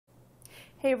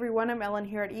Hey everyone, I'm Ellen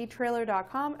here at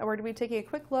etrailer.com, and we're going to be taking a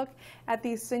quick look at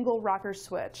the single rocker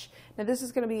switch. Now this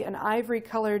is going to be an ivory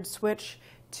colored switch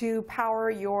to power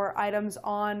your items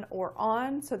on or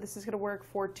on. So this is going to work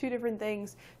for two different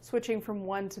things, switching from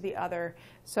one to the other.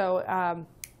 So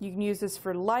you can use this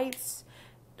for lights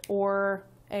or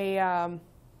a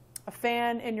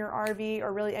fan in your RV,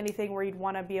 or really anything where you'd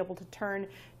want to be able to turn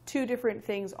two different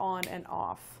things on and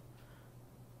off.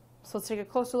 So let's take a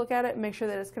closer look at it and make sure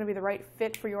that it's going to be the right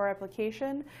fit for your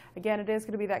application. Again, it is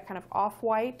going to be that kind of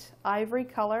off-white ivory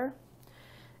color.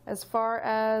 As far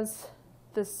as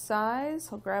the size,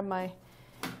 I'll grab my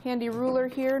handy ruler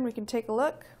here and we can take a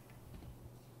look.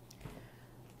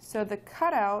 So the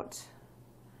cutout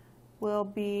will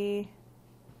be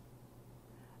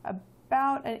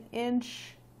about 1 1/8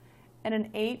 inches.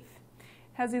 It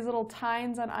has these little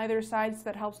tines on either side, so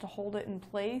that helps to hold it in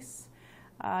place.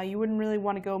 You wouldn't really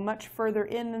want to go much further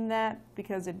in than that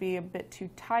because it'd be a bit too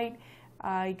tight.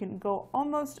 You can go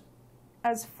almost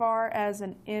as far as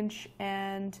 1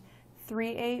 3/8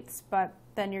 inches, but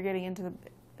then you're getting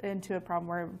into a problem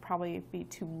where it would probably be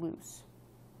too loose.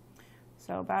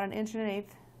 So about 1 1/8 inches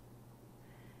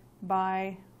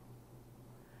by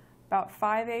about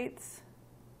 5/8 inches,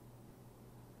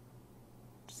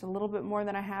 just a little bit more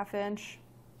than 1/2 inch.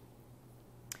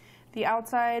 The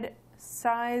outside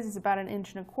size is about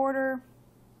 1.25 inches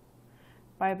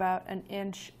by about 1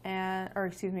 inch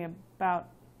about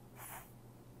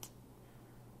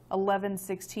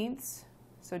 11/16,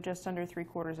 so just under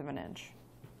 3/4 inch.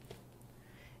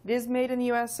 It is made in the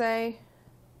USA.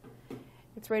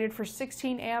 It's rated for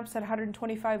 16 amps at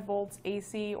 125 volts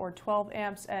AC or 12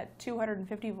 amps at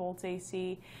 250 volts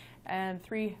AC and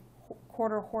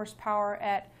 3/4 horsepower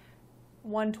at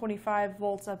 125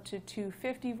 volts up to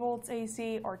 250 volts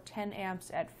AC or 10 amps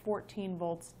at 14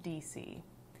 volts DC.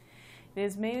 It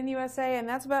is made in the USA, and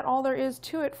that's about all there is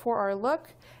to it for our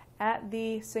look at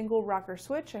the single rocker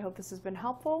switch. I hope this has been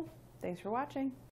helpful. Thanks for watching.